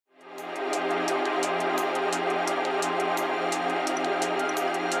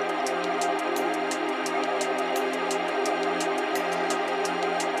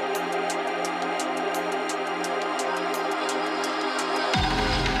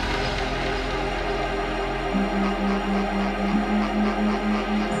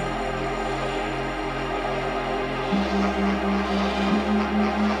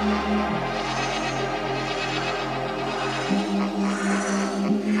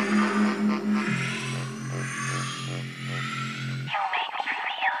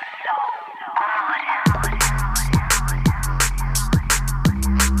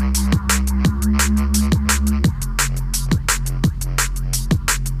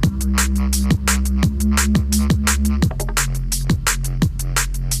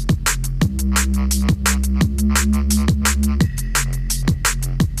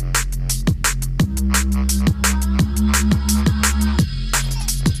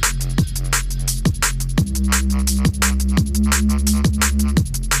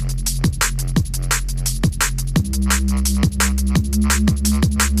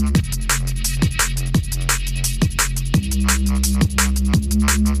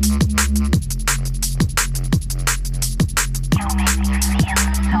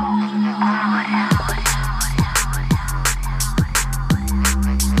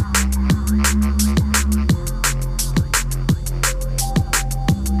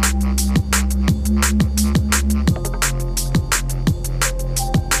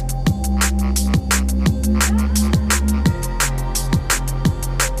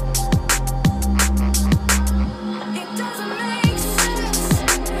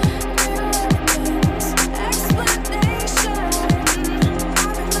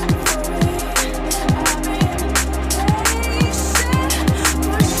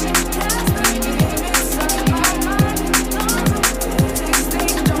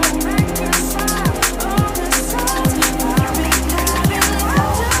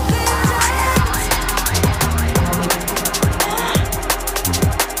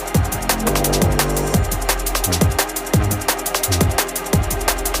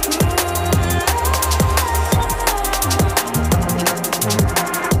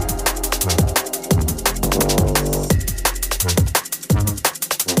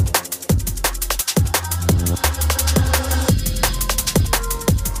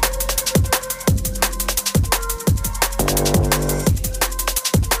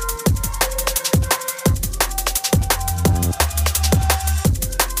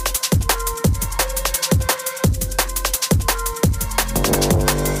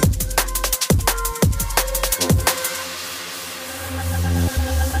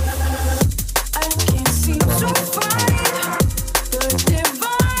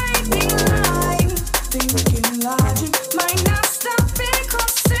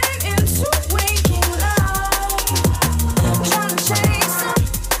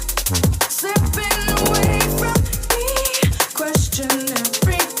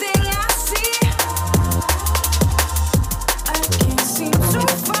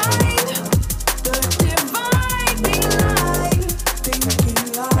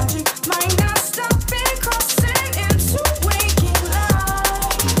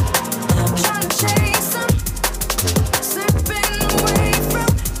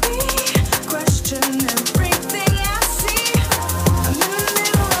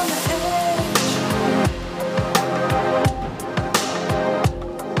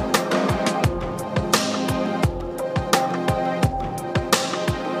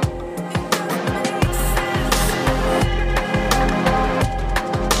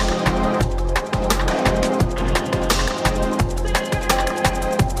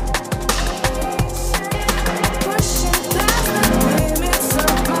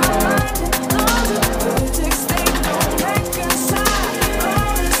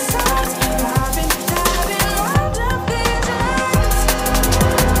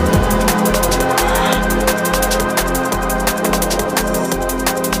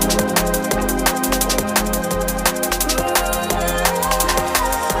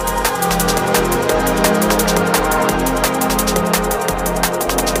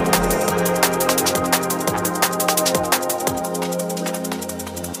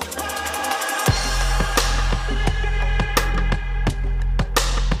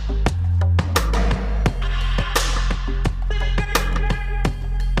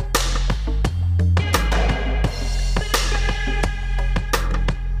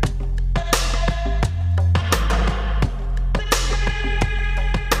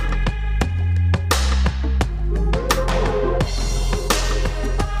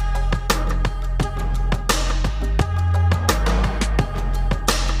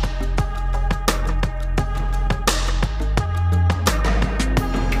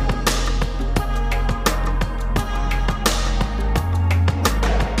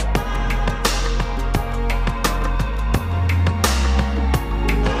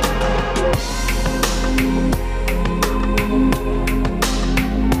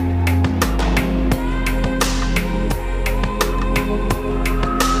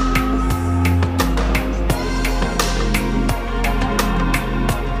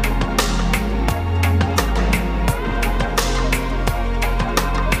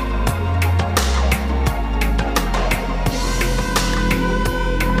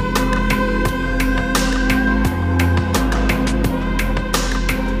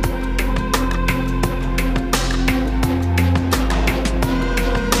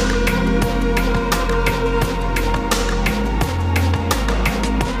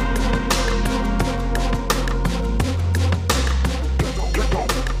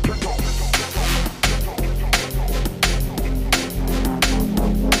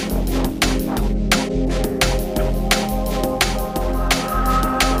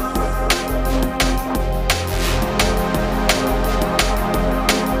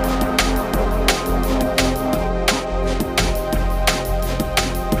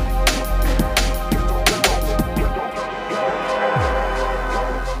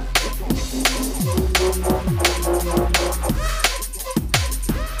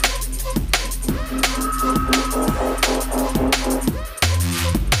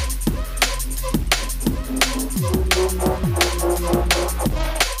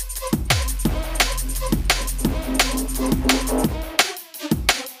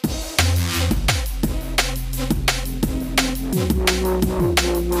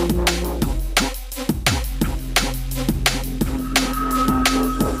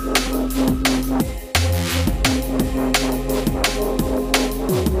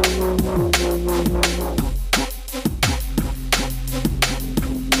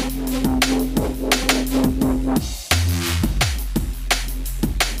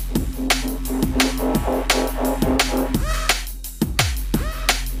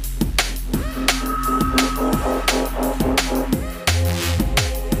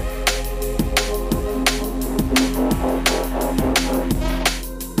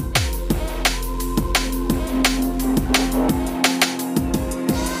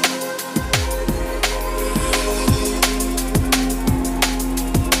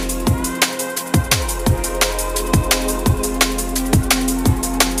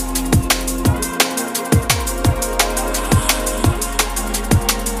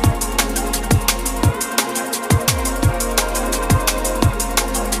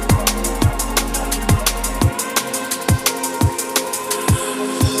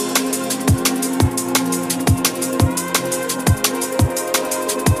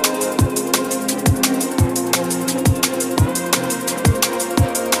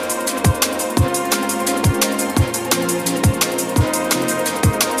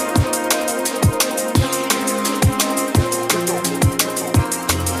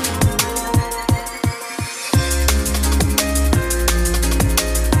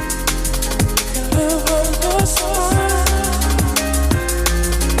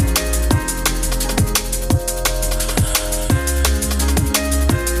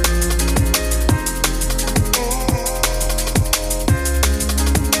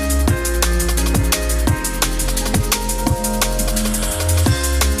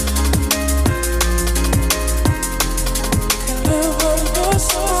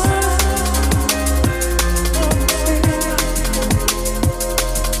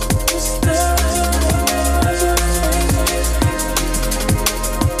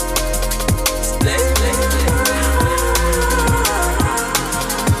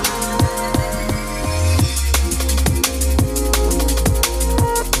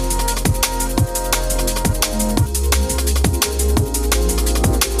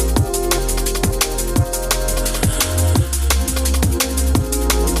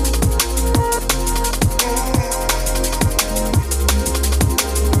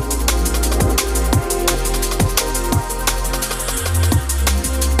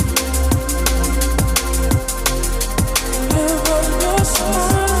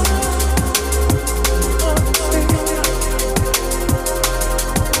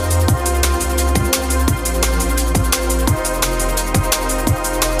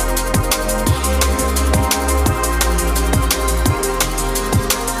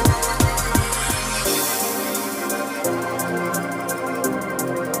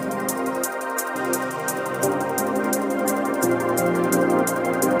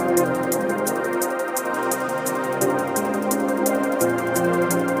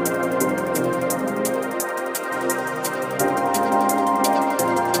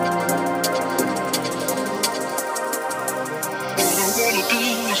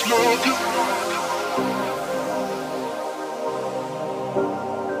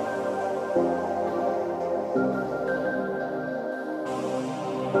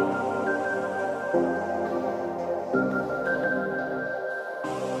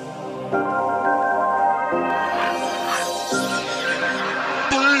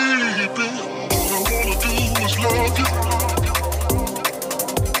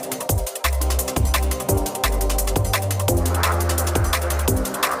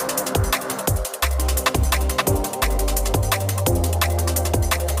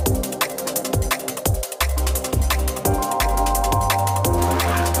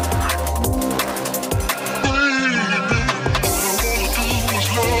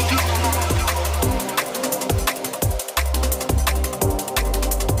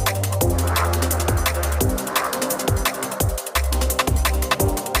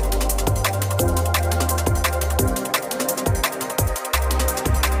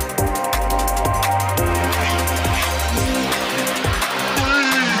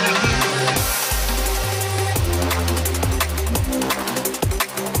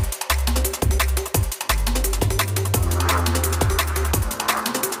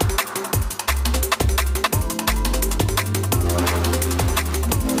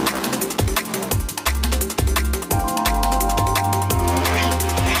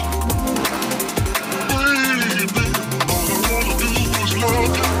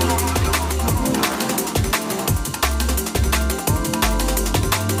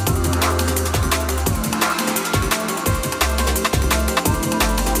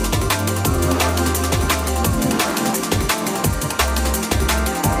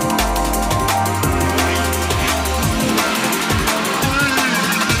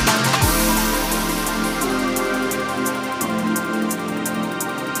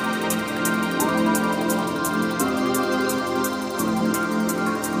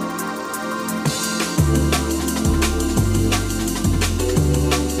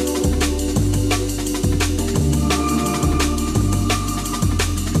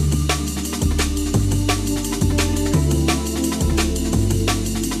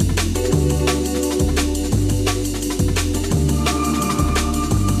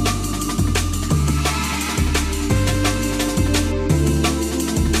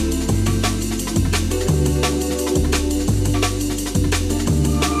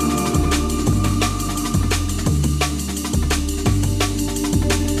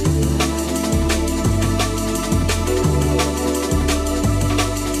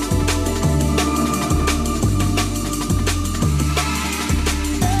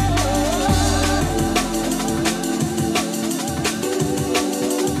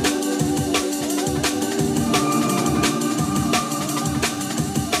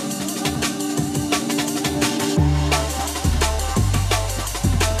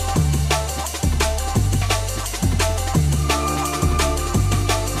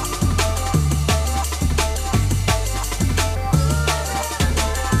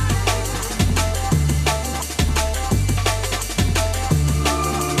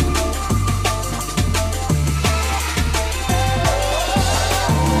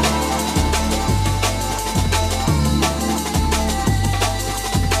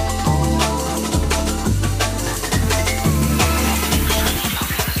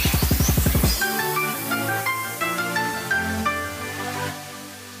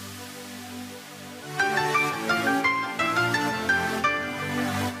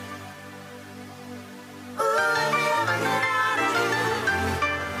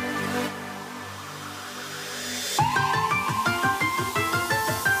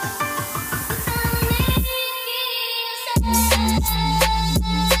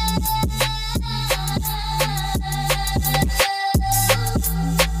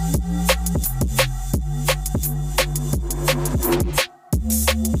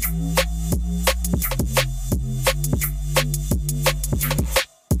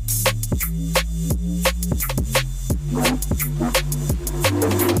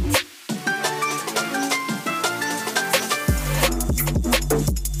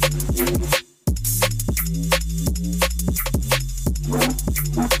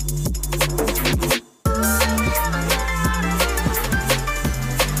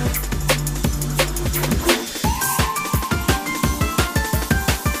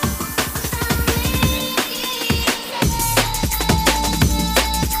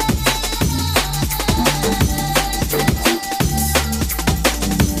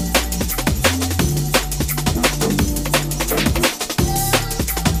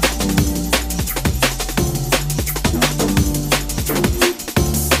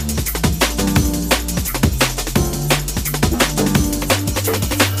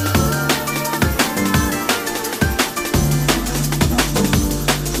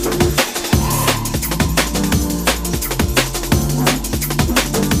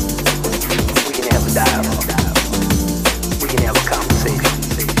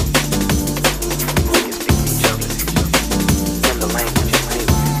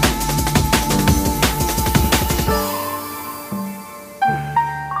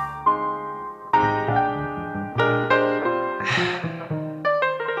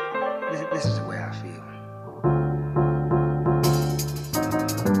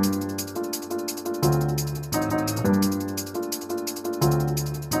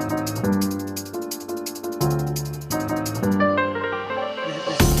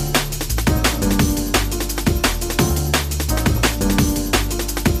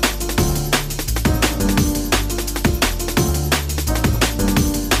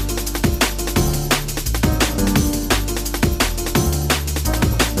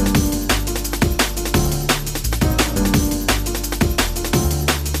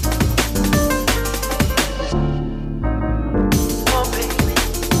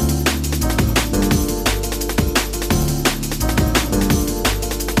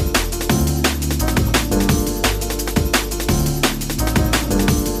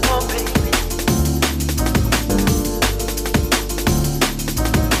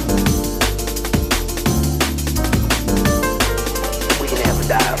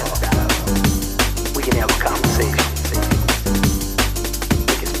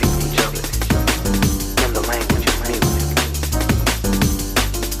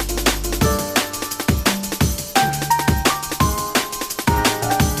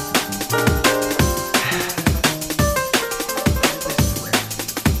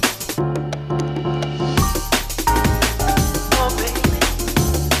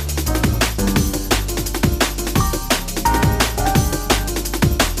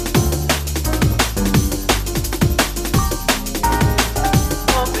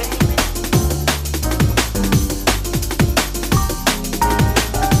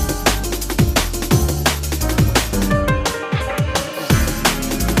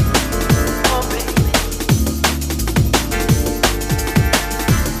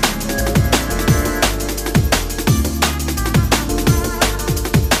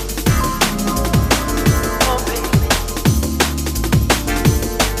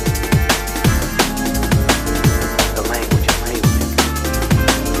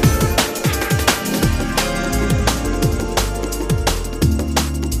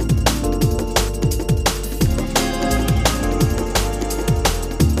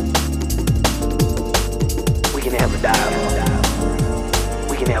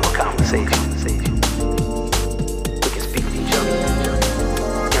have a conversation. We can speak to each other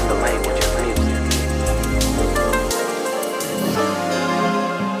in the language of music.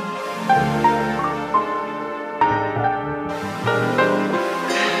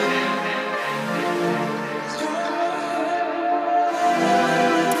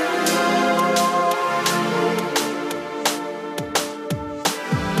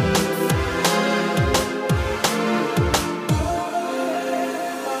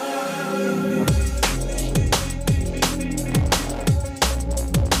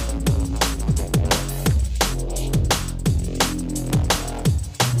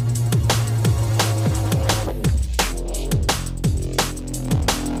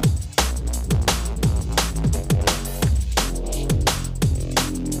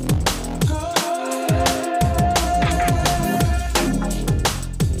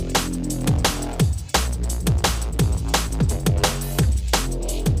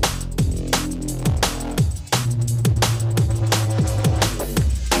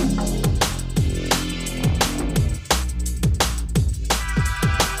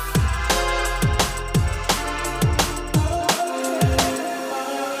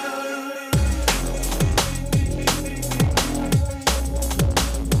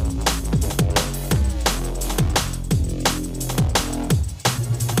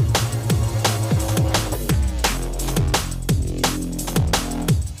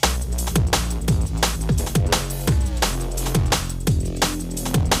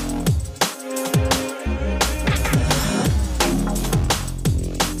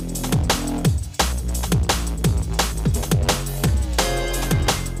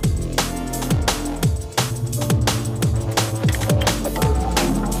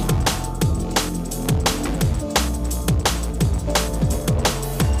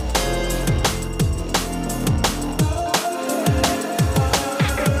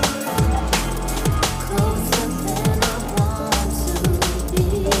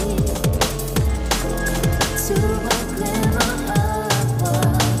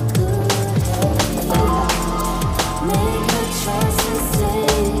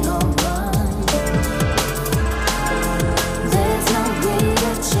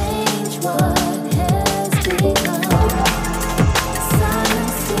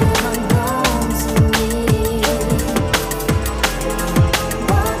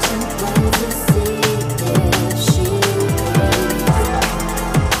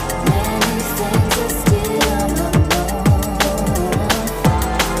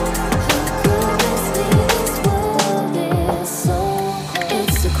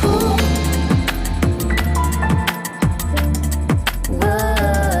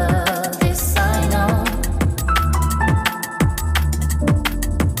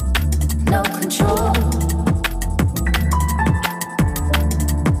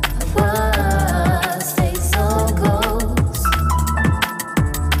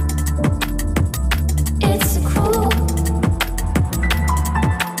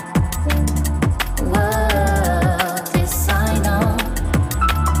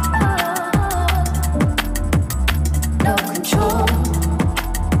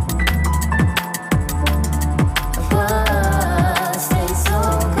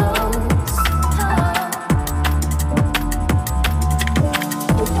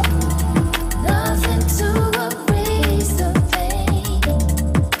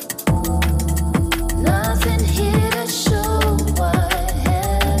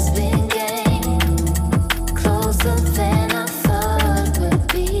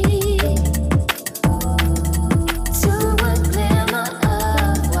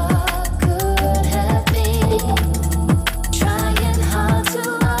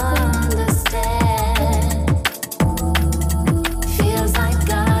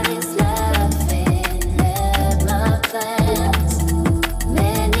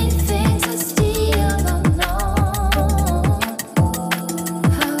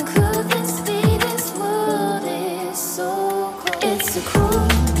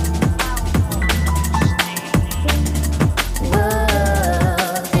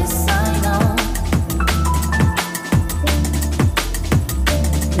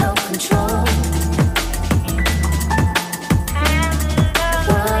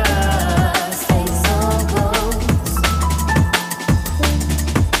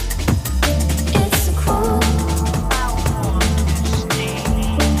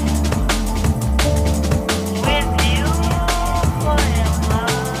 With you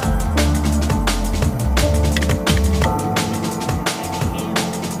forever.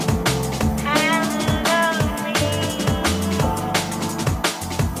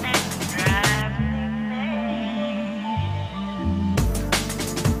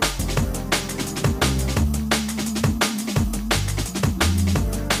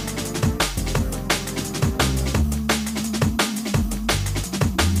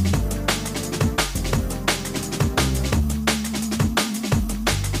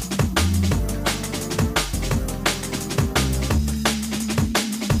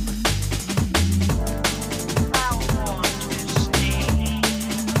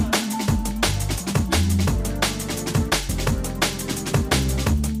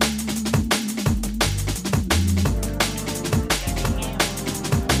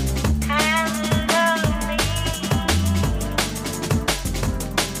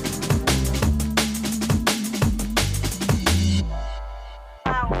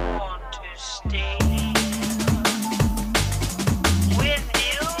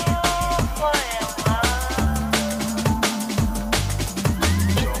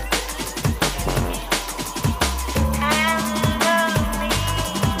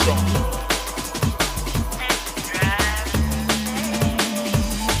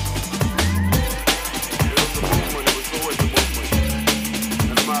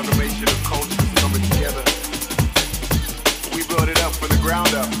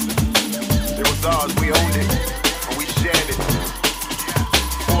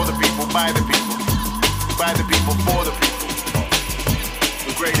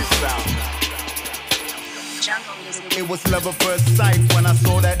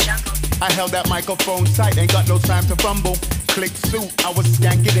 That microphone tight, ain't got no time to fumble. Click suit, I was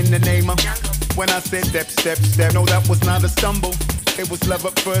skanking in the name of. When I said step, step, step, no, that was not a stumble. It was love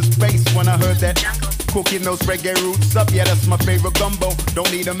at first base when I heard that. Cooking those reggae roots up, yeah, that's my favorite gumbo. Don't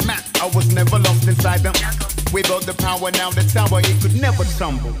need a map, I was never lost inside them. Without the power, now the tower, it could never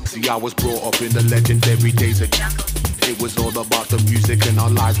tumble. See, I was brought up in the legendary days of. It was all about the music and our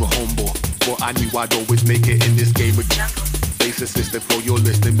lives were humble. But I knew I'd always make it in this game of. Base a system for your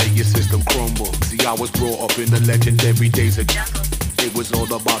listening, make your system crumble. See, I was brought up in the legendary days of. It was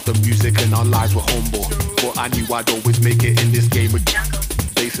all about the music and our lives were humble. But I knew I'd always make it in this game of.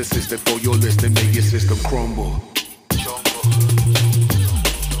 Base a system for your listening, make your system crumble.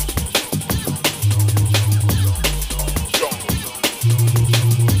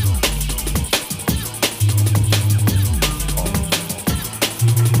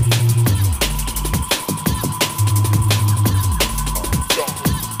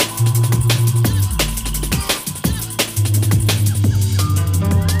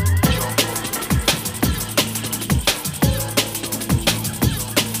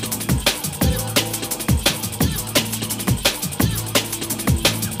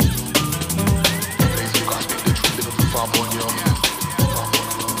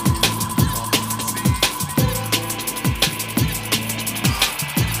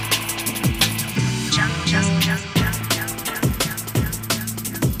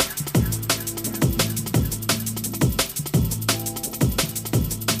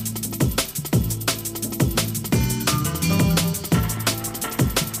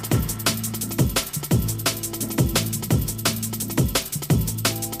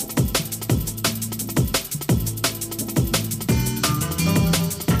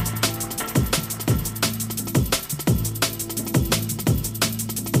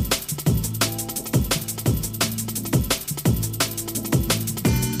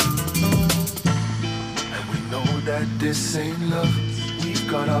 This ain't love, we've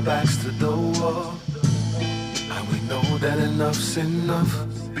got our backs to the wall. And we know that enough's enough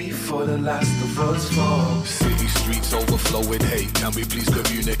before the last of us fall. City streets overflow with hate. Can we please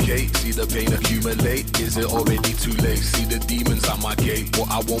communicate? See the pain accumulate. Is it already too late? See the demons at my gate. But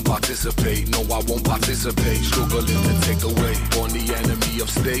I won't participate. No, I won't participate. Struggling to take the weight. Born the enemy of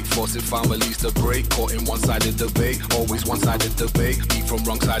state. Forcing families to break. Caught in one-sided debate. Always one-sided debate. Eat from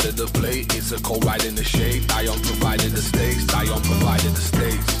wrong side of the plate. It's a cold ride in the shade. Dion provided the stakes. Dion provided the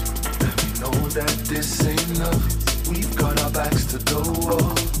stakes. And we know that this ain't love. We've got our backs to the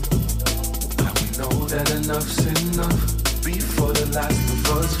wall. And we know that enough's enough before the last of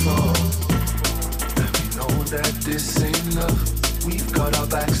us fall. And we know that this ain't love. We've got our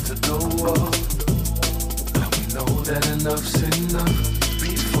backs to the wall. And we know that enough's enough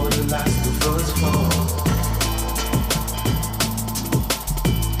before the last of us fall.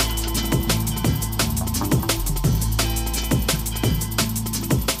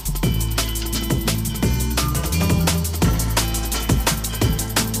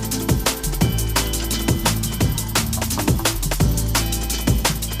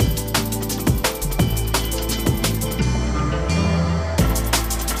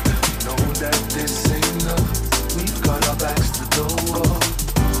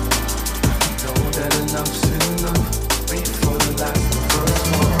 Enough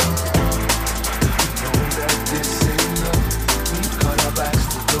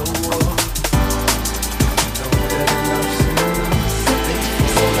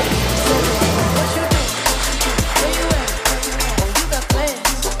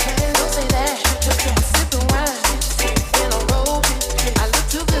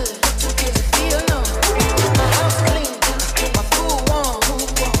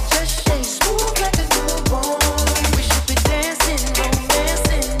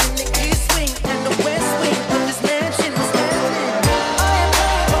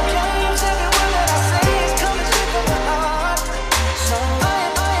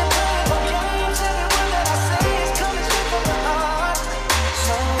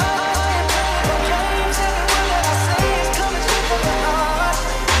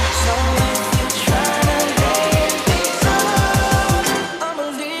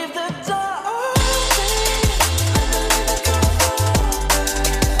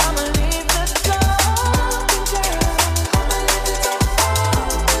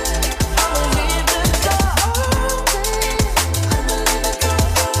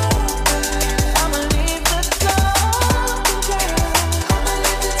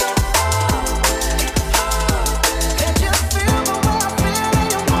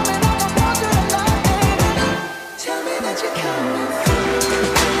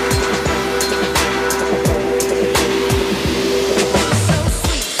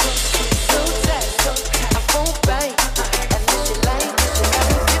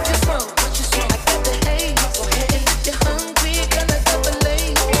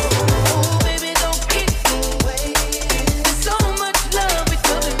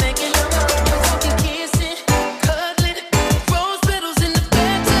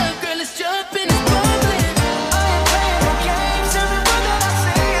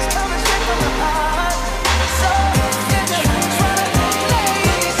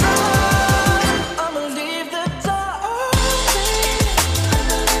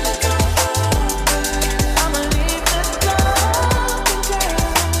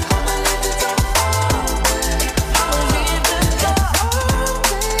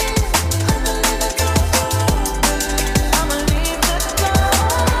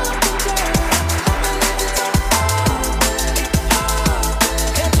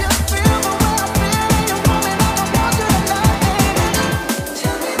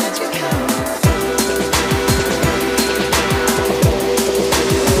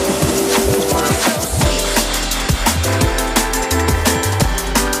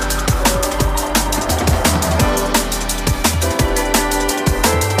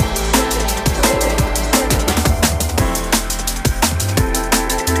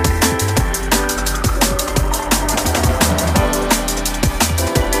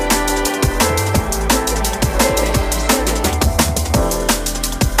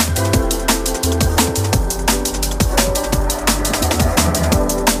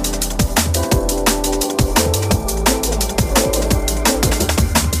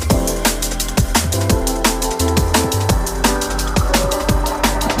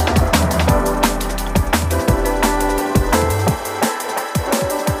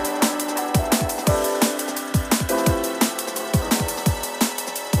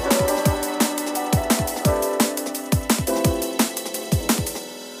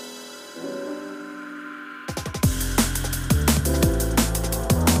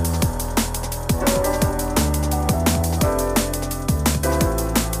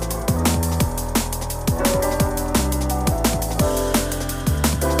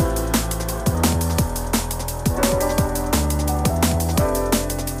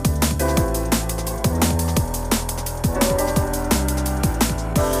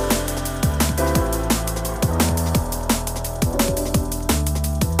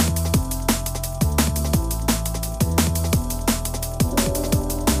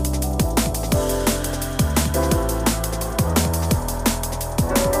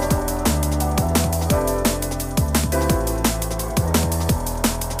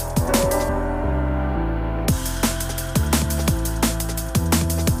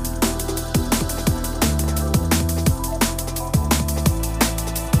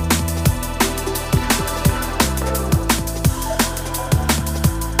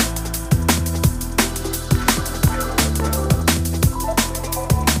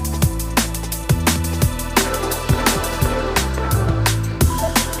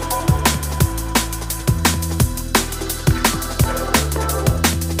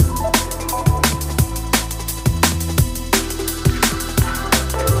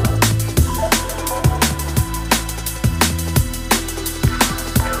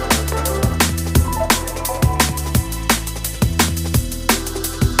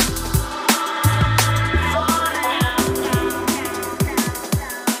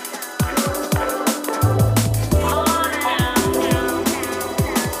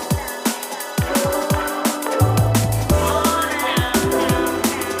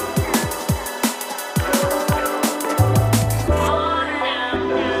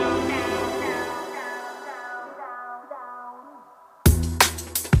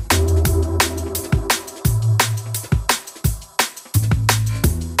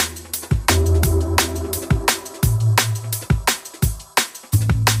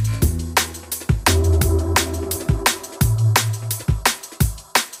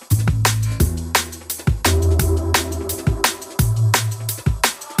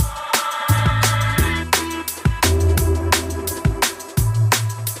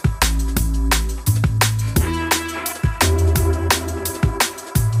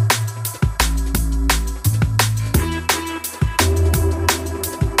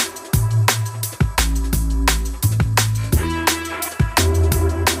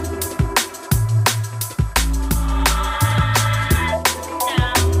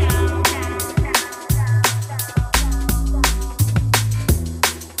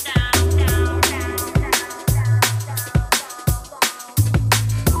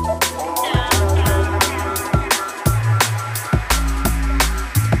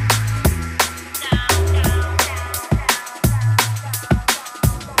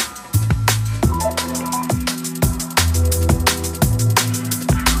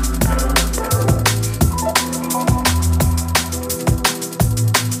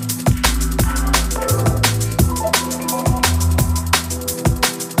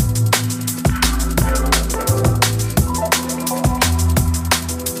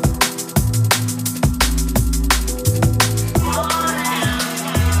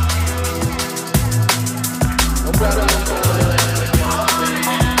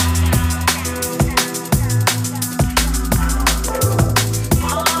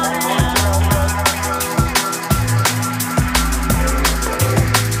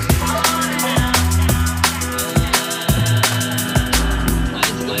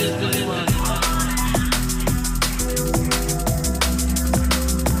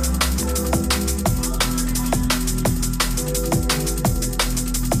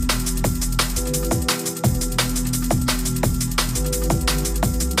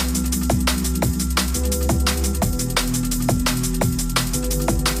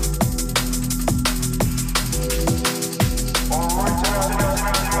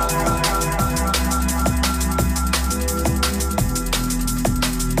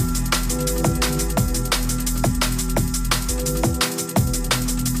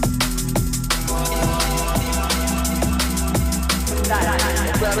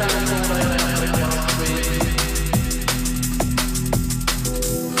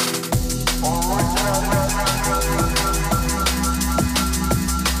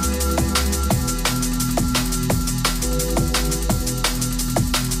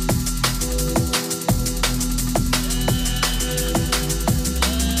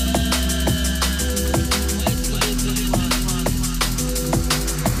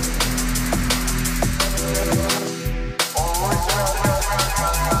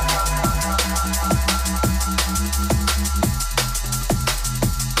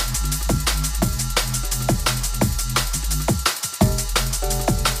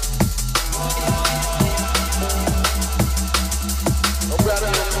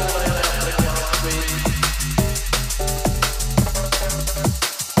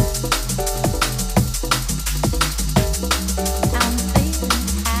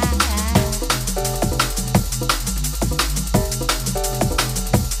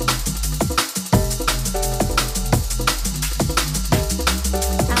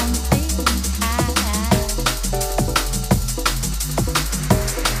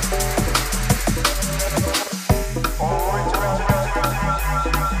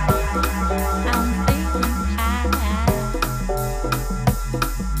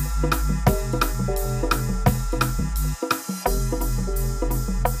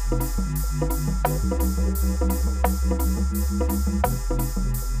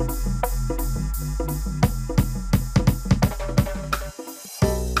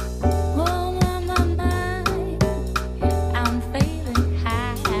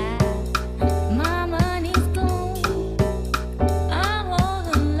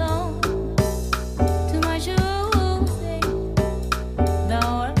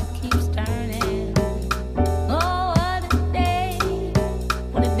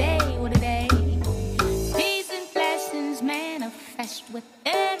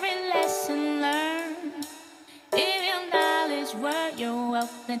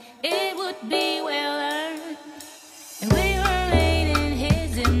it would be well earned. And we were made in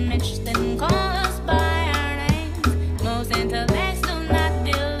his image, then call us by our names. Most intellects do not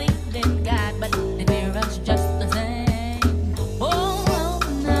believe in God, but they fear us just the same. Oh,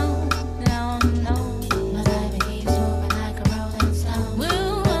 no, no, no. My life keeps moving like a rolling stone.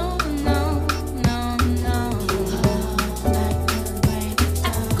 Oh, no, no, no. Oh, like the break of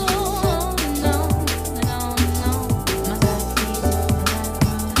dawn. Oh, no, no, no. My life keeps moving like a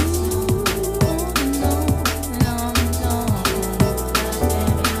rolling stone. Oh, no, no,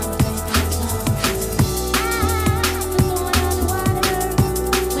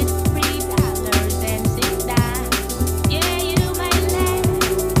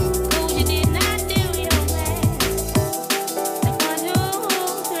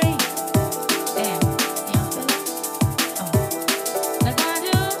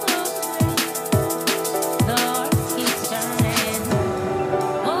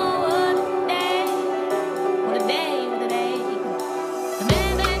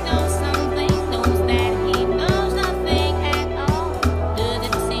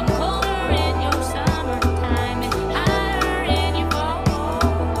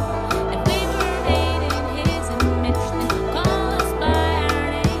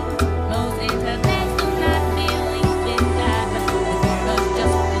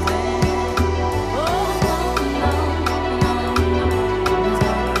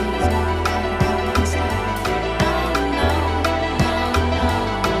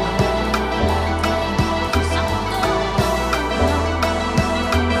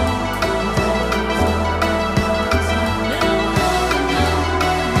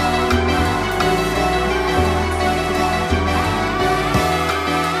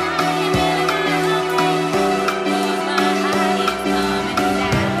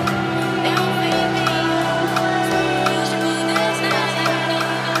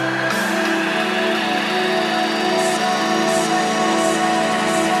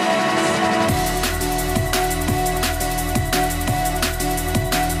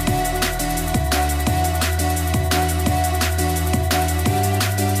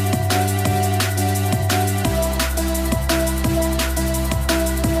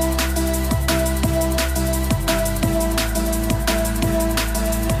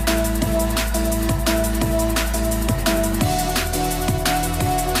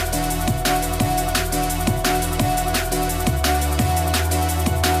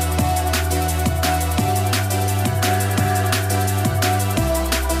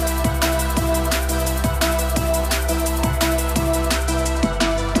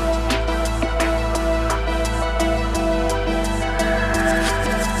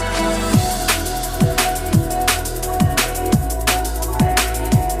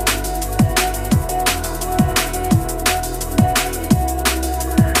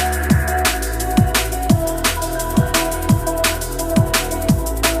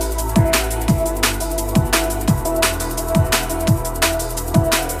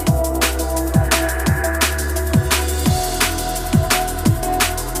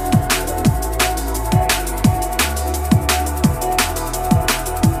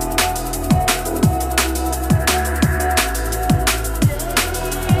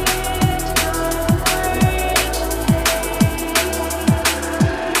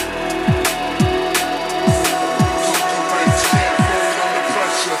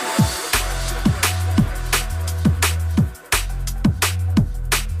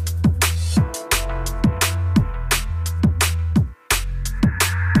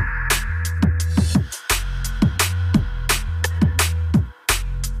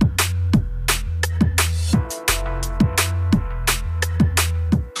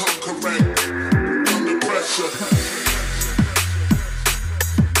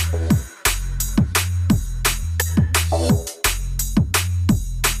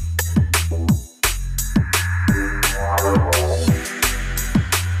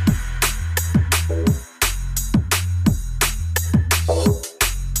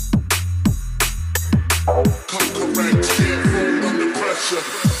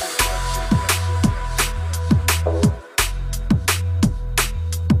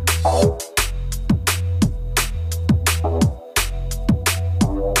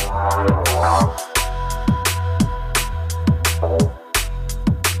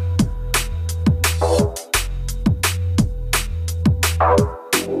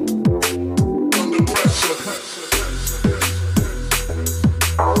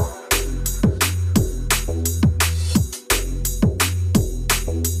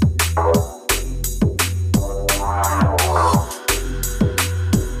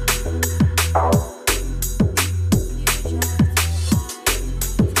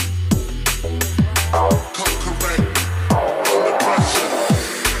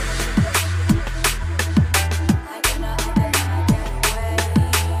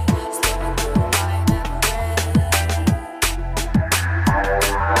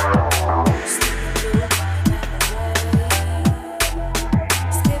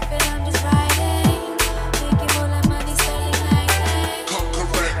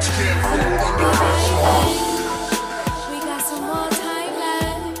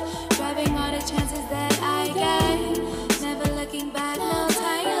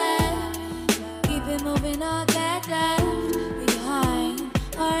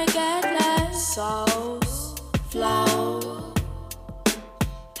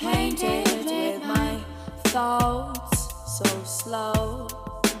 thoughts so slow.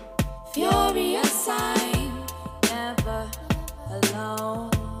 Furious, I'm never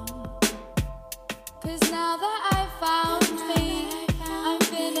alone. 'Cause now that I found me, I'm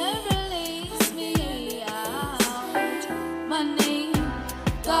finna release me out. Money,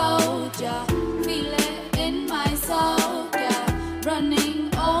 gold, yeah, feel it in my soul, yeah. Running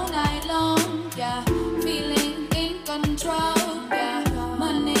all night long, yeah, feeling in control, yeah.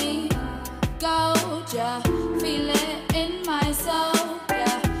 Money, gold, yeah, feel it in my soul,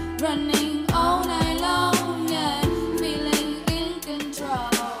 yeah. Running all night long, yeah, feeling in control.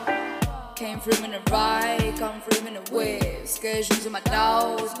 Came through in a ride, come through in a whip. Excursions with my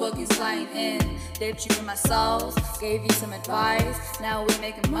dogs, boogies flying in. Dipped you in my soul, gave you some advice. Now we're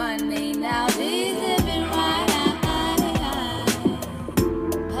making money, now these living right.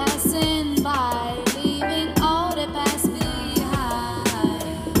 Passing by, leaving all the past behind.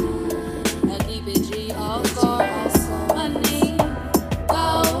 I keep it G, of course. Money,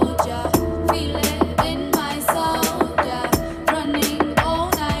 gold, yeah, feel it in my soul, yeah. Running all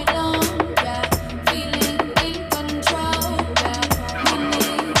night long, yeah, feeling in control, yeah.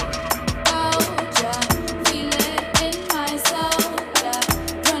 Money, gold, yeah, feel it in my soul, yeah.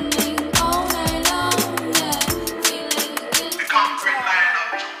 Running all night long, yeah, feeling in control.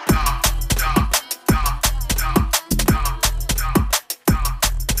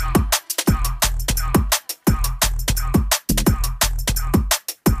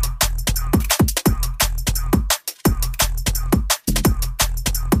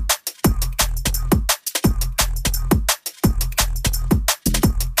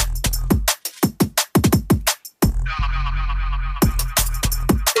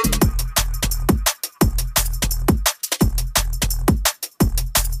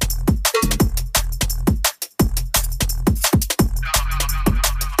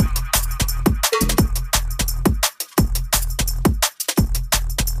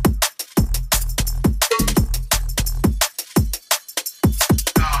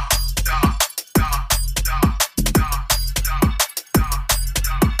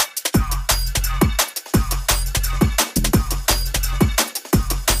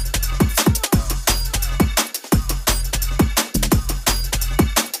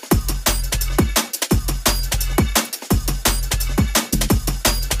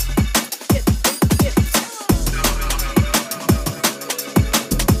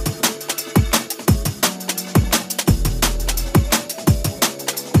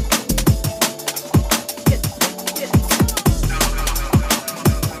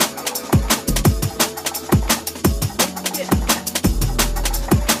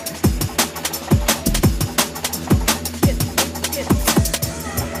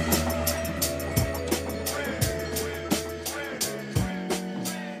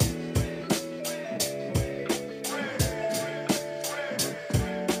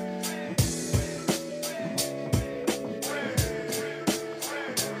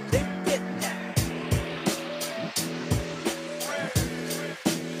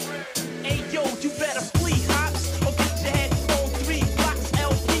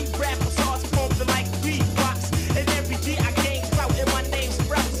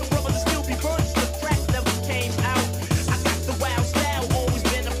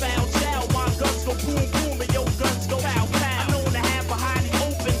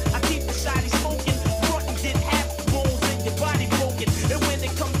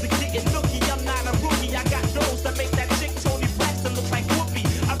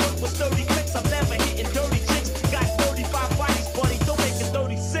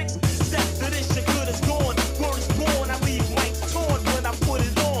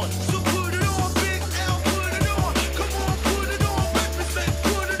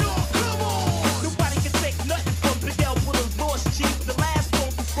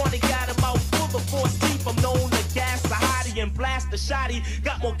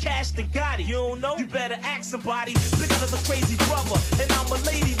 Got more cash than Gotti. You don't know? You better ask somebody. Bigger than a crazy brother, and I'm a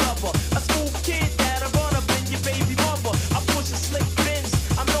lady lover. A smooth kid that'll run up in your baby mother. I push a slick bins.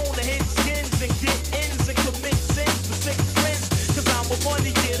 I'm known to hit skins and get ins and commit sins for sick friends. 'Cause I'm a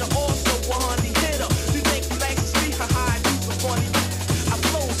money getter, also a honey hitter. You think you like to see how high I do some funny? I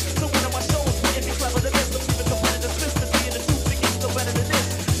flows, so one of my shows wouldn't be clever than this. Don't even competitive system, being the truth, think it's no better than this.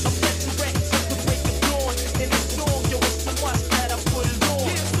 I'm set to wreck, just to break the dawn. In this song, yo, it's so much that I put it on.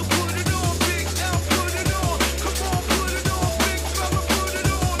 Yeah, so put it on, Big L, put it on. Come on, put it on, big fella, put it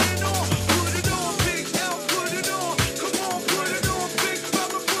on.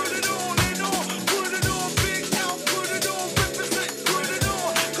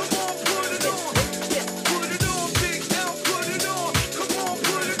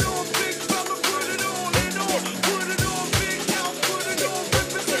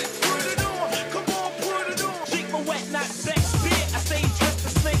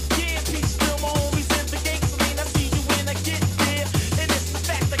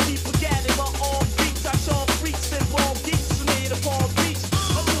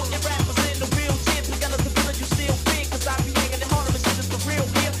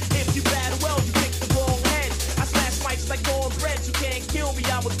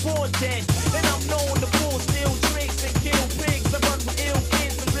 I was born dead. And I'm known to pull steel tricks and kill pigs. I run with ill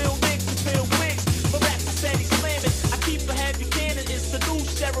kids and real niggas who feel wigs. My raps are steady slamming. I keep a heavy cannon. It's the new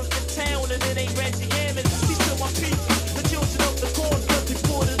sheriff in town and it ain't Reggie Hammond. These still my people, the children of the corn, cause they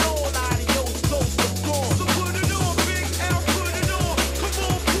put it all out of yours, ghost of gone. So put it on, Big Al, put it on. Come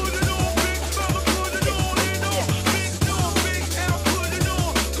on, put it on, big fella, put it on and on. Big Al, put it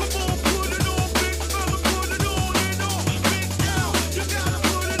on. Come on, put it on, big fella, put it on and on. Big Al, you gotta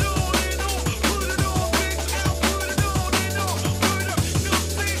put it on and on. Put it on, Big Al, put it on and on. Word up, no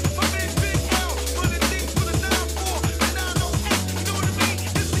sleep, my man Big Al, for the things for the 9-4 and 908. You know what I mean?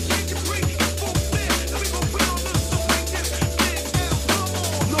 It's the King Capri, it's full clear. And we gon' put on the song like this. Big Al, come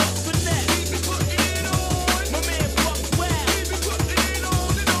on. Look for that. We be putting it on. My man Buck Wild. We be putting it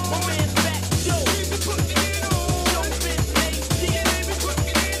on and on. My man Fat Joe. We be putting it on. Joe Finn Nate G. Yeah, they be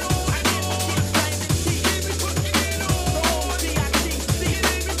putting it on. I get the King Diamond T. We be putting it on. The whole DITC. Yeah,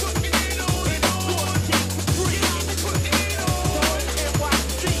 they be putting it on and on. And of course King Capri. Yeah, we be putting it on. The whole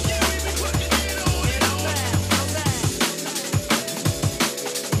NYC. Yeah, we be putting it on and on.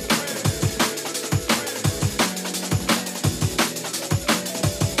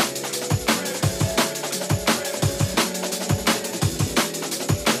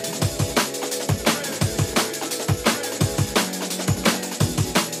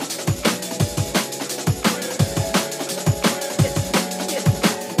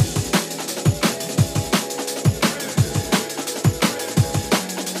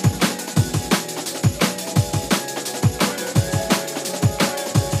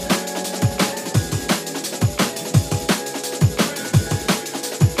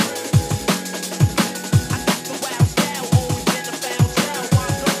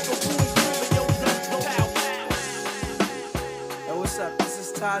 Yo, what's up? This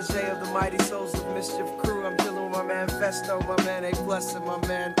is Tajay of the Mighty Souls of Mischief crew. I'm chilling with my man Festo, my man A Plus, and my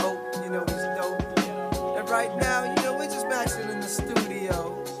man Oak. You know he's dope. And right now, you know, we're just maxing in the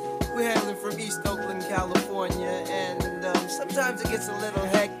studio. We're hailing from East Oakland, California, and sometimes it gets a little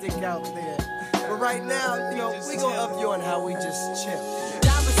hectic out there. But right now, you know, we gonna up you on how we just chill.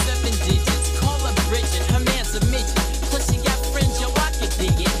 Diamond 7 digits, call her Bridget, her man's a midget. Plus she got friends, yo, I can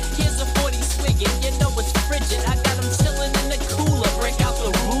dig it. Here's a 40 swiggin', you know it's frigid. I got him chillin' in the cooler, break out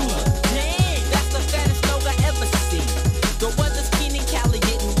the ruler. Dang, that's the fattest dog I ever seen. The weather's keen in Cali,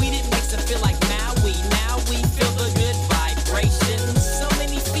 getting weeded makes it feel like Maui. Now we feel the good vibrations. So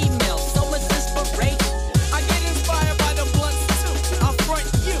many females, so much inspiration. I get inspired by the blunts too. I'll front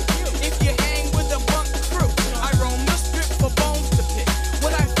you if you hang with the bunk crew. I roam the strip for bones to pick.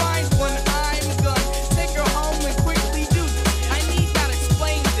 When I find one, I'm gonna take her home and quickly do this. I need not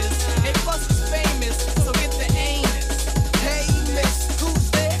explain this. And plus it's famous, so get the anus. Hey, miss, who's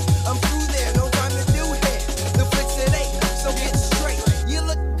there? I'm through there, no time to do hair. The fix it ain't, so get straight. You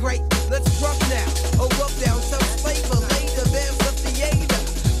look great, let's rub now. Oh, rub down some flavor later, there's the theater.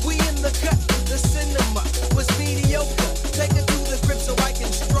 We in the cut, the cinema was mediocre. Take her to the crib so I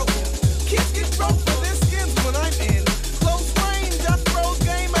can stroke her. Kids get broke for their skins when I'm in. Close range, I throw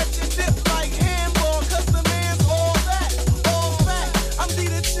game at your dip like handball, cause the man's all that, all fat. I'm D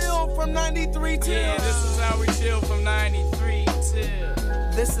to chill from 93 till. Yeah, this is how we chill from 93 till.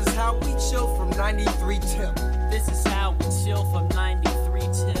 This is how we chill from 93 till. This is how we chill from 93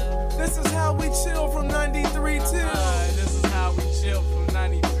 till. This is how we chill from 93 till. This is how we chill from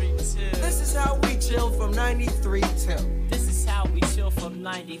 93 till. This is how we chill from 93 till. This is how we chill from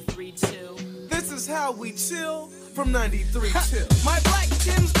 93 till. This is how we chill from 93 till. My black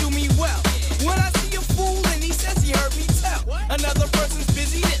Tims do me well. When I see a fool and he says he heard me tell another person's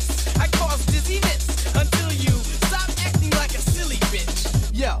busyness, I cause dizziness until you stop acting like a silly bitch.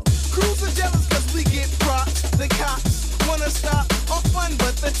 Yo, crews are jealous cause we get props. The cops wanna stop our fun,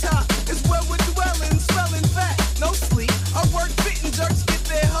 but the top is where we're dwelling, smelling fat, no sleep. Our work fitting jerks get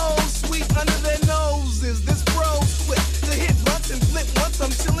their hoes sweet under their noses. This bro's quick to hit once and flip once.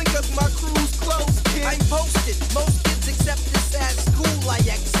 I'm chilling cause my crew's close, kid. I posted, most kids accept this as cool. I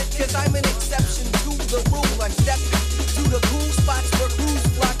accept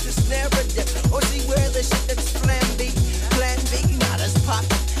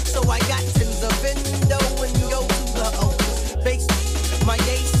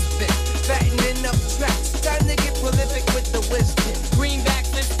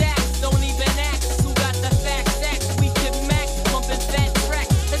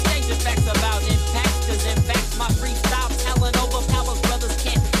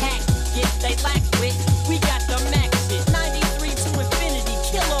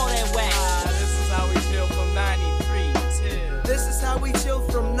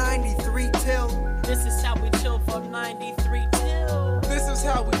is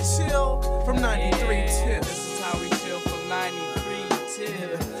how we chill from 93 till. This is how we chill from 93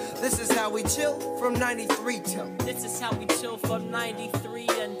 till. This is how we chill from 93 till. This is how we chill from 93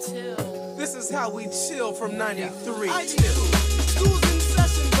 until. This is how we chill from 93 I till. do. School's in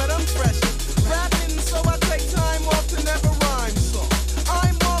session, but I'm fresh. Rapping, so I take time off to never rhyme. So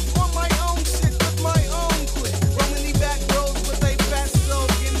I'm off on my own shit with my own clique. Roaming the back roads with a fat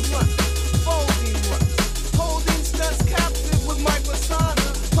slogan blunt. Folding runs. Holding stunts captive with my persona.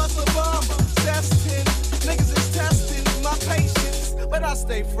 Plus Obama. Testing. Niggas is testing my patience. But I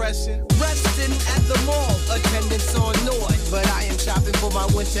stay fresh and Resting at the mall, attendance on Nord. But I am shopping for my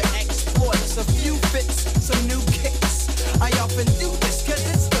winter exports. A few fits, some new kicks. I often do this cause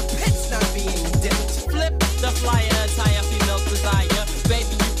it's the pits not being dipped. Flip the flyer, attire, female desire.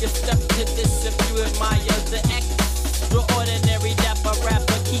 Baby, you can step to this if you admire the extraordinary dapper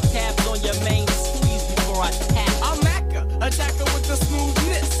rapper. Keep tabs on your main squeeze before I tap. I'm Macca, attacker with the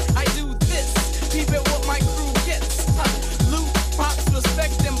smoothness. I do this, keep it what my crew gets. Loot, props,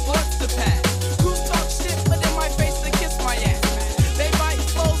 respect, and blunts to pass. Crews talk shit, but in my face they kiss my ass. They bite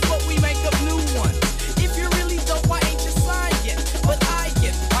flows, but we make up new ones. If you really dope, why ain't you signed yet? But I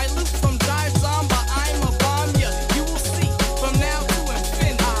get my loot from Dive Zomba. I'm a bomb, yeah. You will see from now to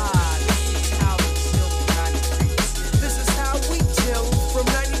infinity. This is how we chill from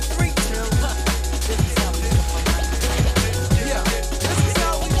 93 till. Yeah, this is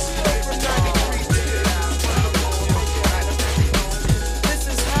how we chill from 93 till. This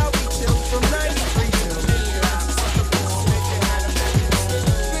is how we chill from 93 till.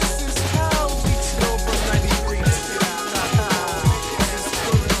 This is how we chill from 93 till. Just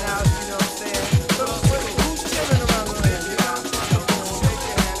cooling out, you know what I'm saying? Who's chilling around the land, you know?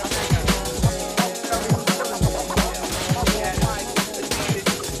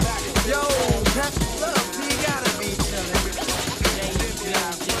 Yo, that's love, you gotta be chilling.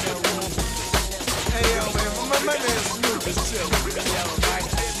 Hey yo, man, my man Snoop is chilling.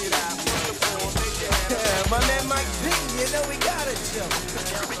 Yeah, my man Mike P, you know we gotta chill.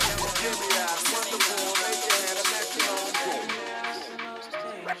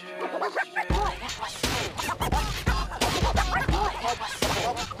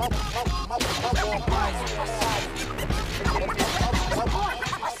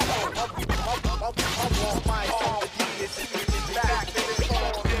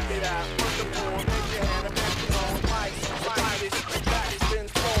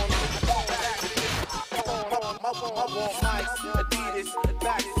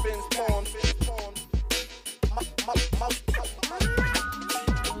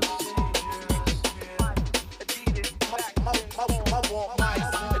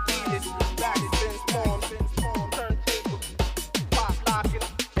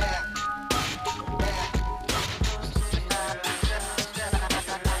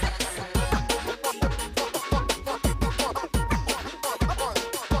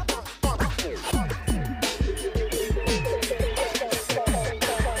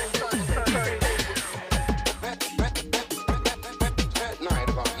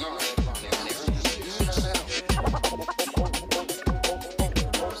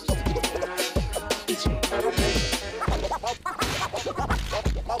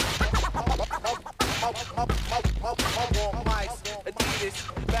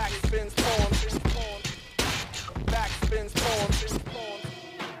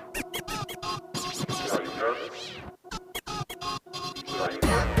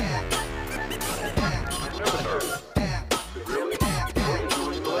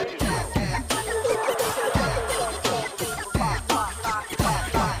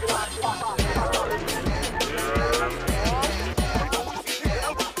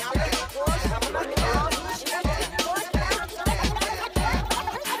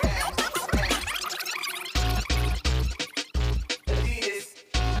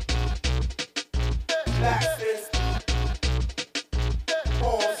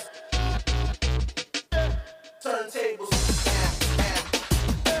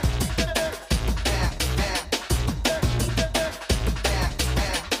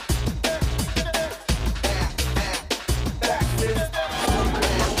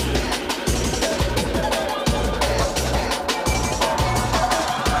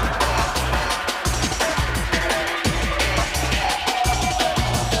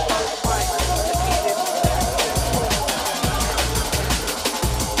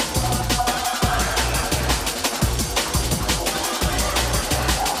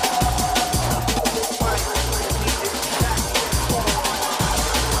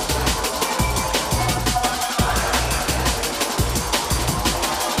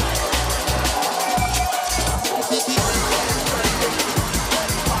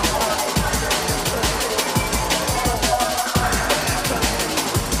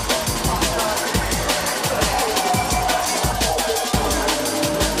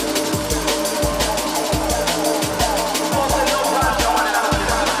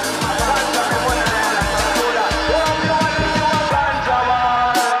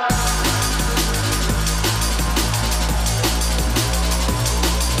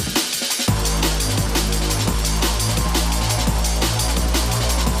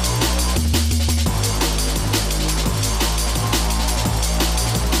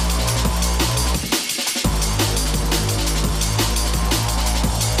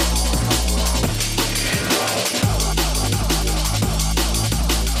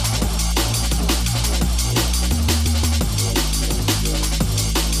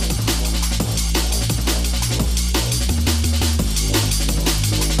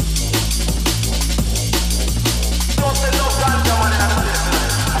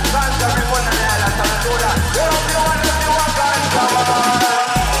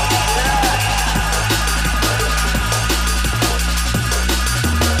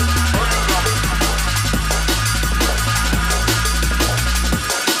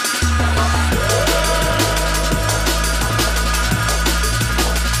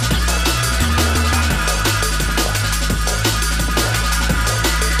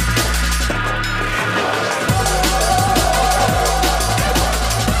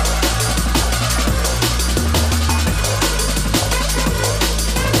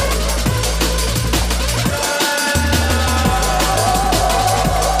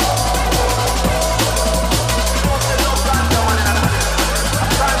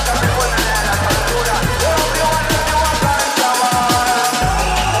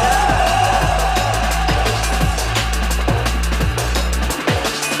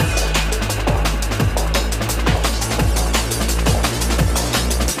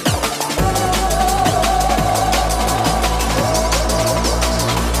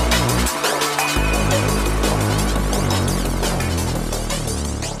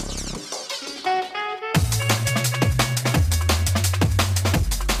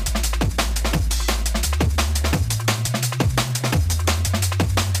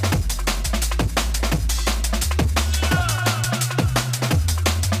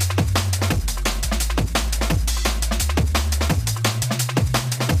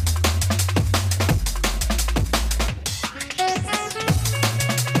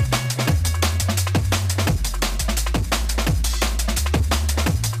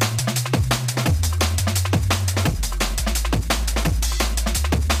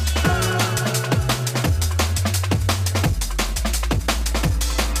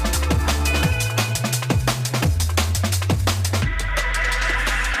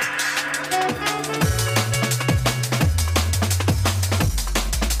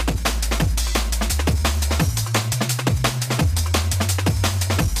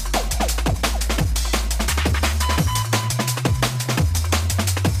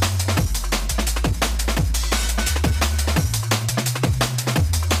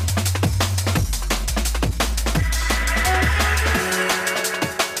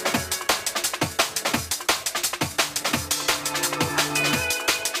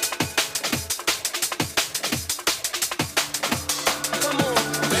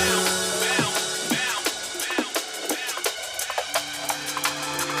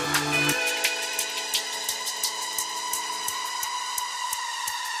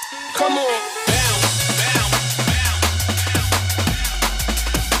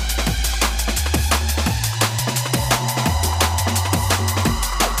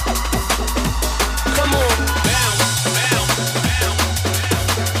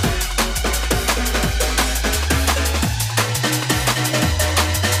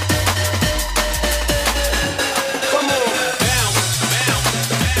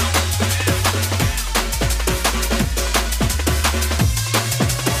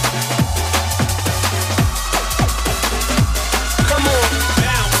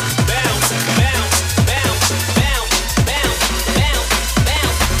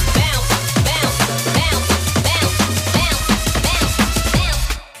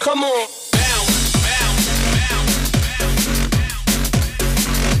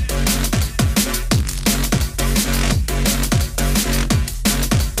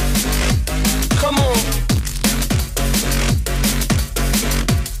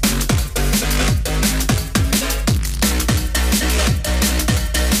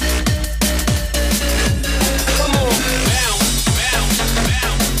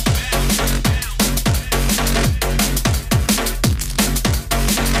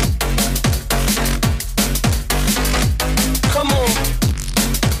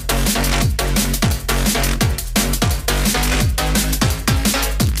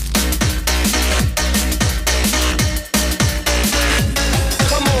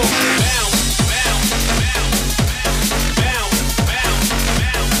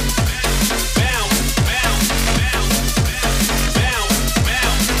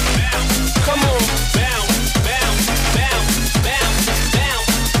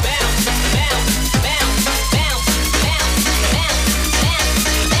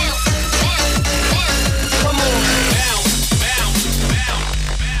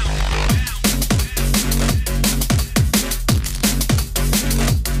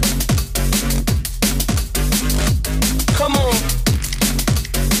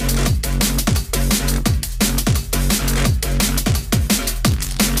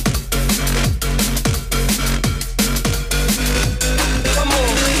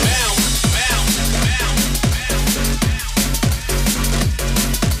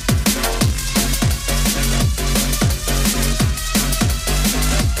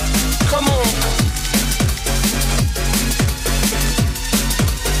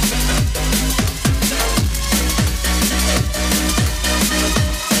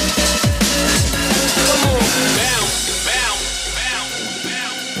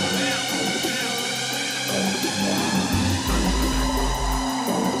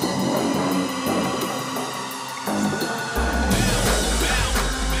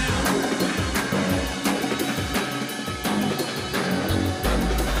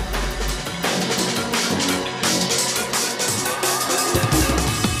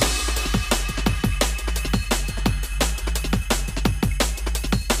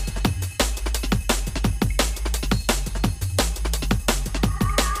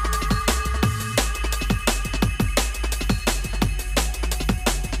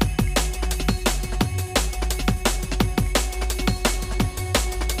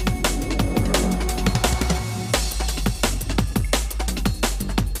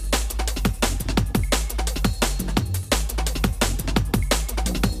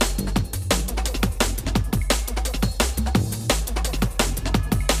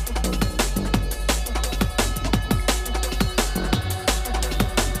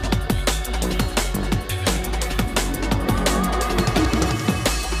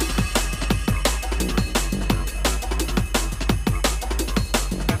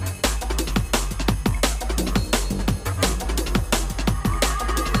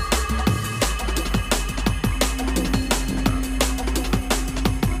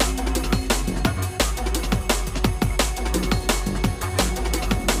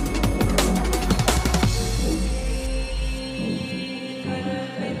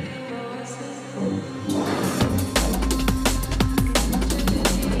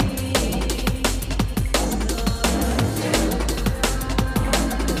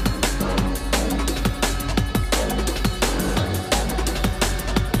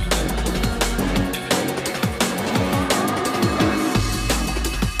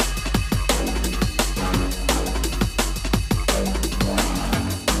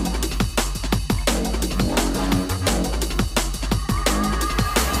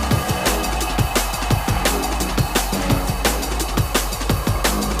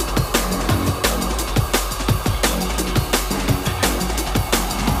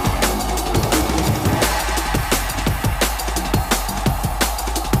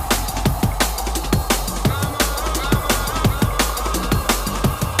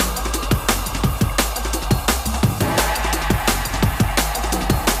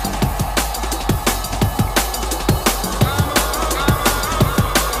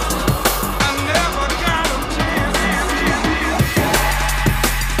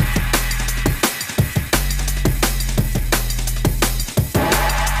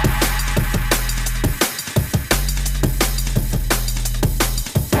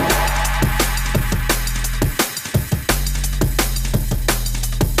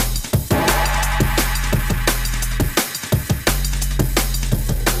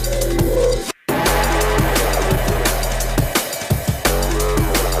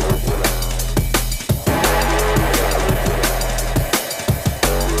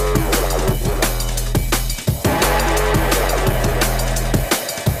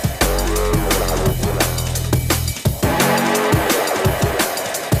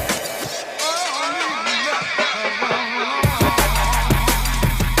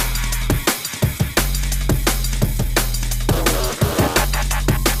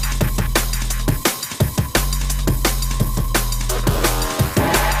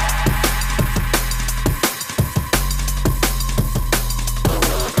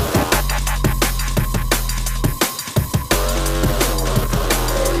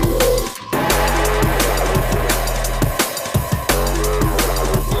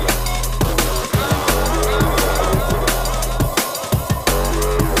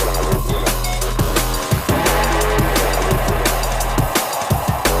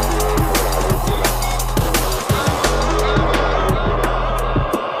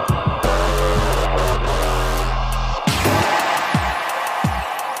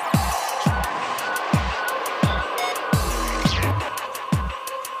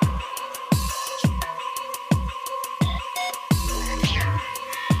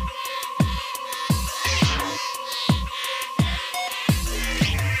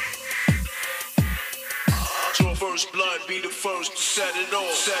 set it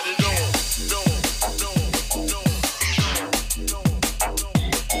off, set it off, no.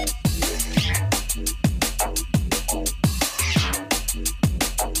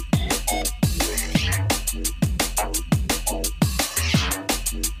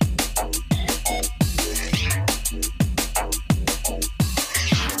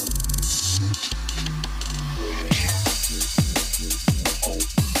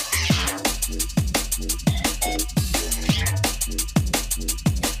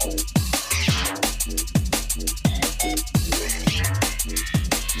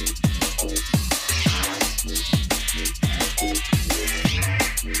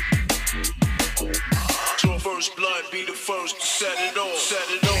 Be the first to set it off, set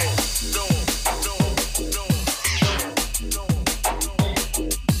it off, no.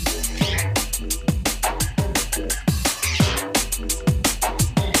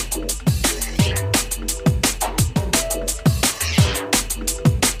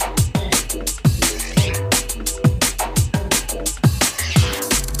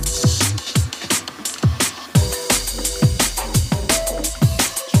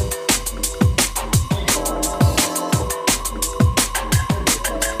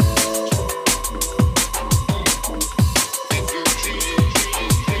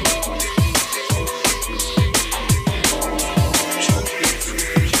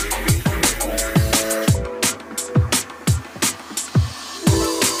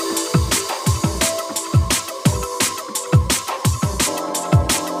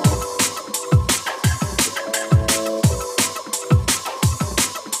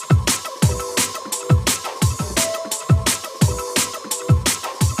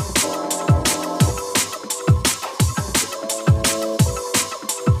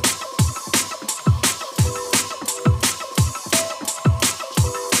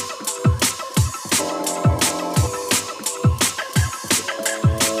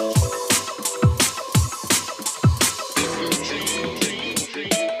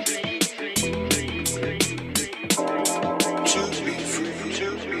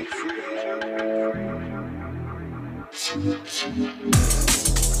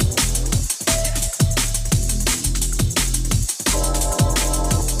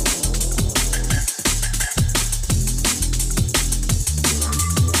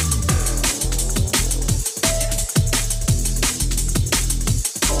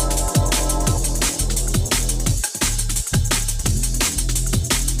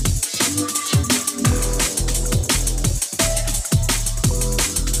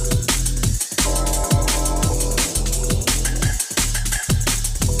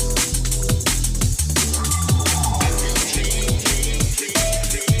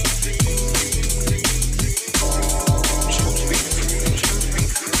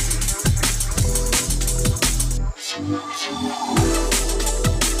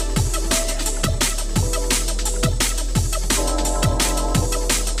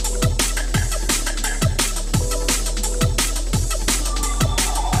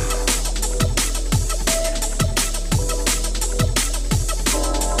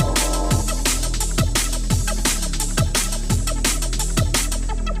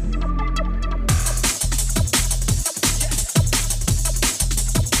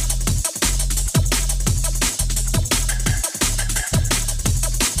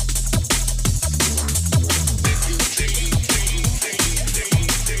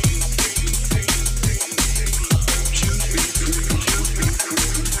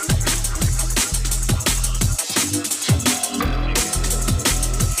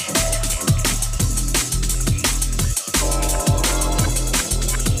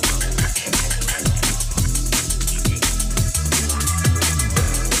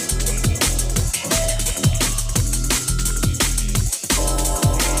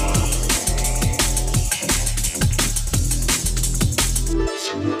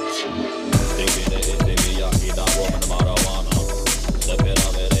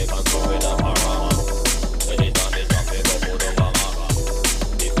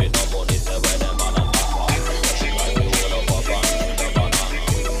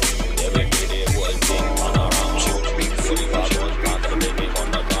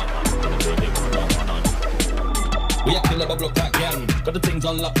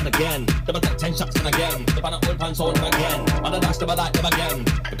 Unlocked again. Double take 10 shots and again. The banner old pants on again. Man, I dash them like them again.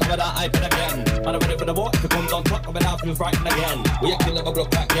 We cover that iPad again. Man, I'm ready for the war. If it comes on top, coming out, feels frightened again. We a killer, but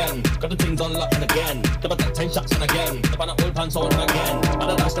block again. Got the things unlocked again. Double take 10 shots and again. The banner old pants on again. Man,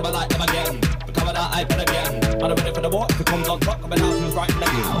 I dash them like them again. We cover that iPad again. Man, I'm ready for the war. If it comes on top, coming out, feels frightened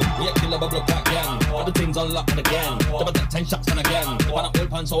again. We a killer, but block again. Got the things unlocked again. Double take 10 shots and again. Wanna old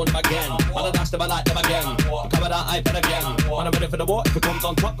pants on them again. Wanna dash them, I like them again. Cover that iPad again. Wanna ready for the war, if it comes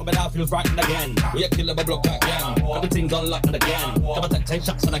on top, coming out feels frightened again. We a killer, but block again. Got the things unlocked again. Double take 10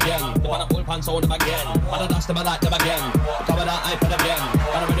 shots and again. Wanna old pants on them again. Wanna dash them, I like them again. Cover that iPad again.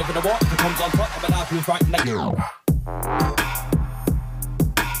 Wanna ready for the war, if it comes on top, coming out feels frightened again.